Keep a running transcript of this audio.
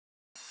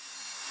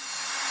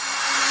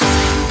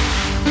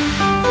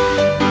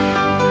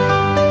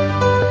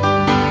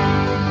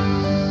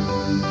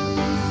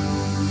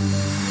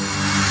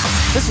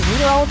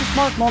meteorologist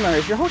Mark Molnar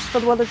is your host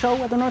for the weather show,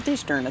 Weather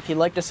Northeastern. If you'd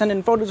like to send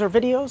in photos or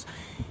videos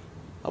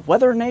of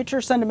weather and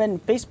nature, send them in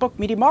Facebook,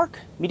 MeteoMark,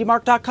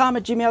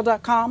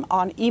 MeteoMark.com@gmail.com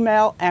on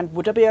email, and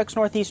WX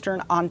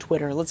Northeastern on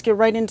Twitter. Let's get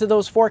right into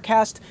those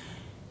forecasts.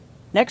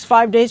 Next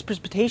 5 days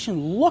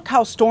precipitation. Look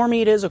how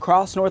stormy it is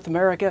across North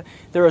America.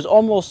 There is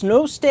almost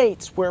no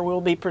states where we'll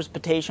be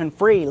precipitation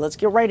free. Let's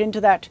get right into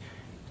that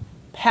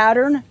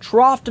pattern.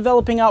 Trough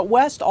developing out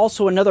west,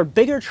 also another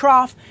bigger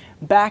trough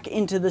back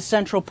into the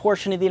central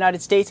portion of the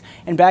United States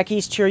and back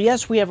east here.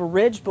 Yes, we have a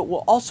ridge, but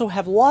we'll also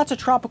have lots of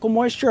tropical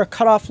moisture, a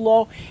cutoff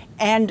low,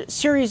 and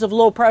series of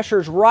low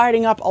pressures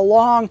riding up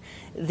along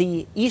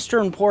the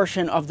eastern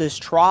portion of this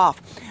trough.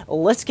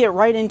 Let's get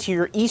right into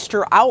your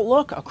Easter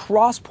outlook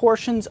across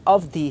portions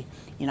of the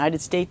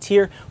United States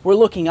here. We're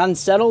looking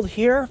unsettled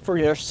here for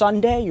your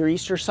Sunday, your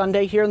Easter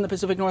Sunday here in the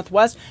Pacific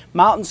Northwest.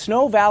 Mountain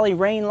snow, valley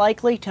rain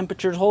likely,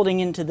 temperatures holding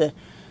into the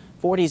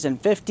 40s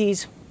and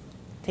 50s.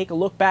 Take a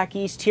look back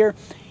east here.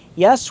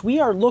 Yes, we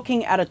are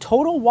looking at a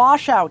total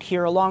washout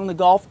here along the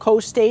Gulf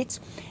Coast states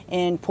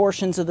and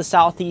portions of the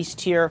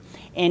southeast here,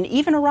 and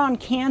even around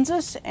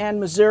Kansas and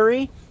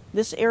Missouri.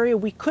 This area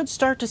we could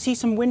start to see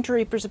some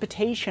wintry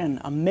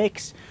precipitation, a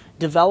mix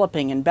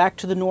developing. And back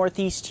to the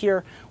northeast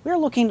here, we're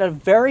looking at a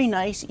very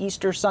nice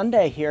Easter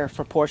Sunday here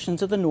for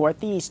portions of the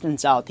northeast and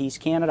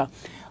southeast Canada.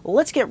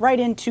 Let's get right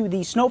into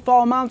the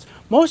snowfall amounts.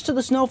 Most of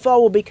the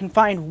snowfall will be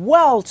confined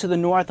well to the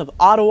north of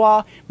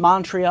Ottawa,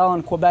 Montreal,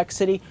 and Quebec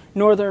City.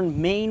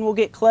 Northern Maine will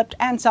get clipped,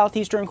 and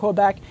southeastern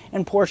Quebec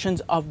and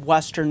portions of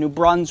western New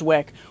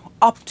Brunswick.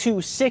 Up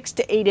to 6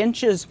 to 8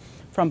 inches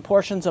from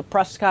portions of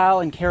Presque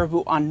Isle and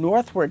Caribou on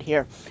northward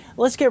here.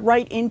 Let's get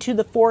right into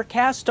the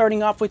forecast,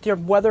 starting off with your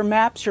weather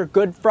maps, your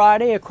Good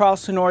Friday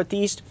across the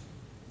northeast.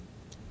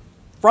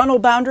 Frontal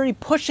boundary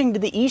pushing to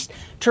the east,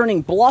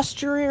 turning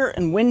blusterier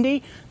and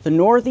windy. The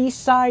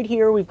northeast side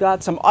here, we've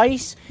got some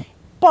ice,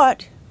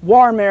 but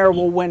warm air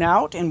will win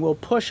out and will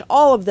push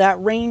all of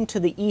that rain to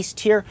the east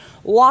here.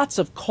 Lots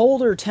of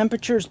colder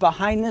temperatures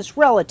behind this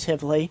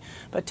relatively,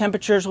 but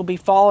temperatures will be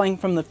falling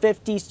from the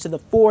 50s to the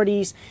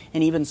 40s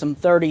and even some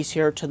 30s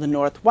here to the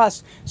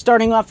northwest.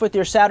 Starting off with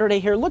your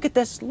Saturday here, look at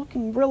this,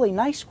 looking really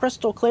nice,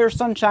 crystal clear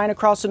sunshine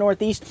across the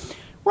northeast.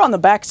 We're on the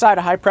backside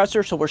of high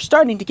pressure, so we're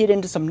starting to get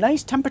into some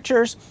nice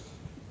temperatures.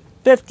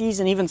 50s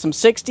and even some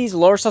 60s,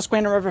 lower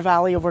Susquehanna River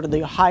Valley over to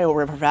the Ohio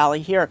River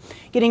Valley here.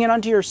 Getting it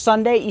onto your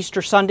Sunday,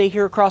 Easter Sunday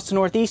here across the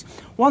northeast.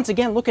 Once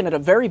again, looking at a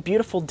very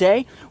beautiful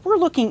day. We're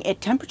looking at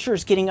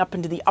temperatures getting up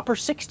into the upper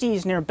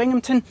 60s near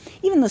Binghamton,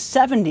 even the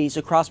 70s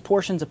across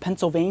portions of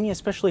Pennsylvania,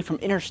 especially from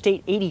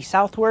Interstate 80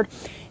 southward.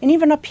 And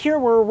even up here,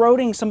 we're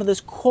eroding some of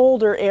this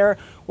colder air.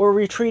 We're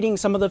retreating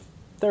some of the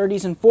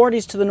 30s and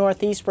 40s to the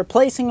northeast,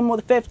 replacing them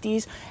with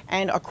 50s,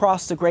 and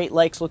across the Great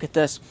Lakes, look at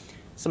this.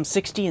 Some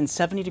 60 and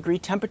 70 degree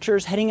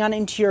temperatures heading on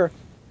into your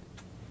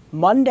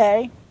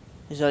Monday.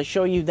 As I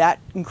show you, that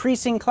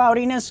increasing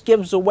cloudiness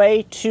gives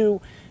way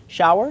to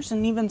showers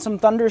and even some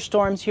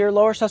thunderstorms here,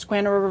 lower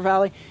Susquehanna River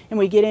Valley, and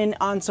we get in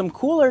on some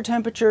cooler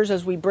temperatures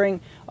as we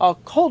bring a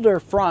colder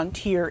front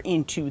here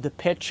into the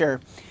picture.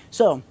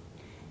 So,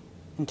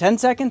 in 10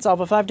 seconds, I'll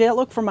have a 5-day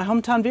outlook for my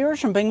hometown viewers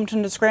from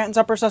Binghamton to Scranton's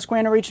upper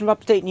Susquehanna region of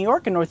upstate New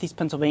York and northeast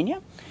Pennsylvania.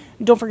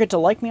 And don't forget to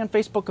like me on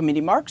Facebook at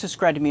MeteoMark,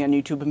 subscribe to me on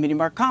YouTube at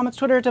MeteoMark, comments,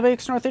 Twitter at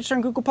WX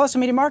Northeastern, Google Plus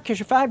at MeteoMark. Here's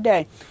your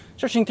 5-day.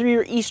 Searching through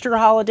your Easter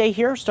holiday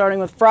here, starting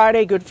with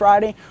Friday, Good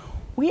Friday.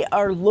 We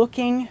are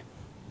looking,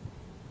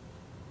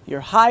 your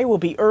high will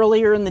be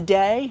earlier in the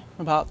day,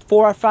 about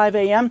 4 or 5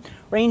 a.m.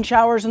 Rain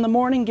showers in the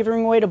morning,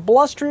 giving way to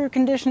blusterier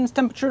conditions,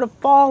 temperature to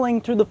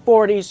falling through the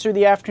 40s through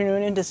the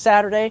afternoon into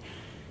Saturday.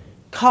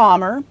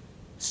 Calmer,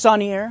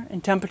 sunnier,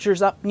 and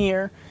temperatures up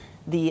near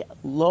the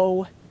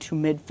low to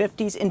mid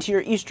 50s into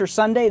your Easter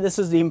Sunday. This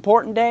is the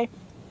important day.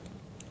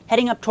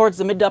 Heading up towards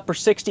the mid to upper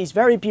 60s,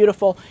 very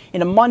beautiful.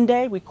 In a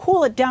Monday, we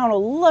cool it down a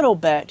little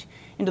bit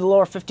into the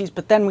lower 50s,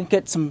 but then we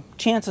get some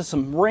chances,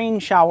 some rain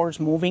showers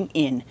moving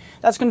in.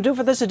 That's going to do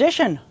for this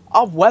edition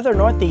of Weather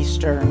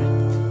Northeastern.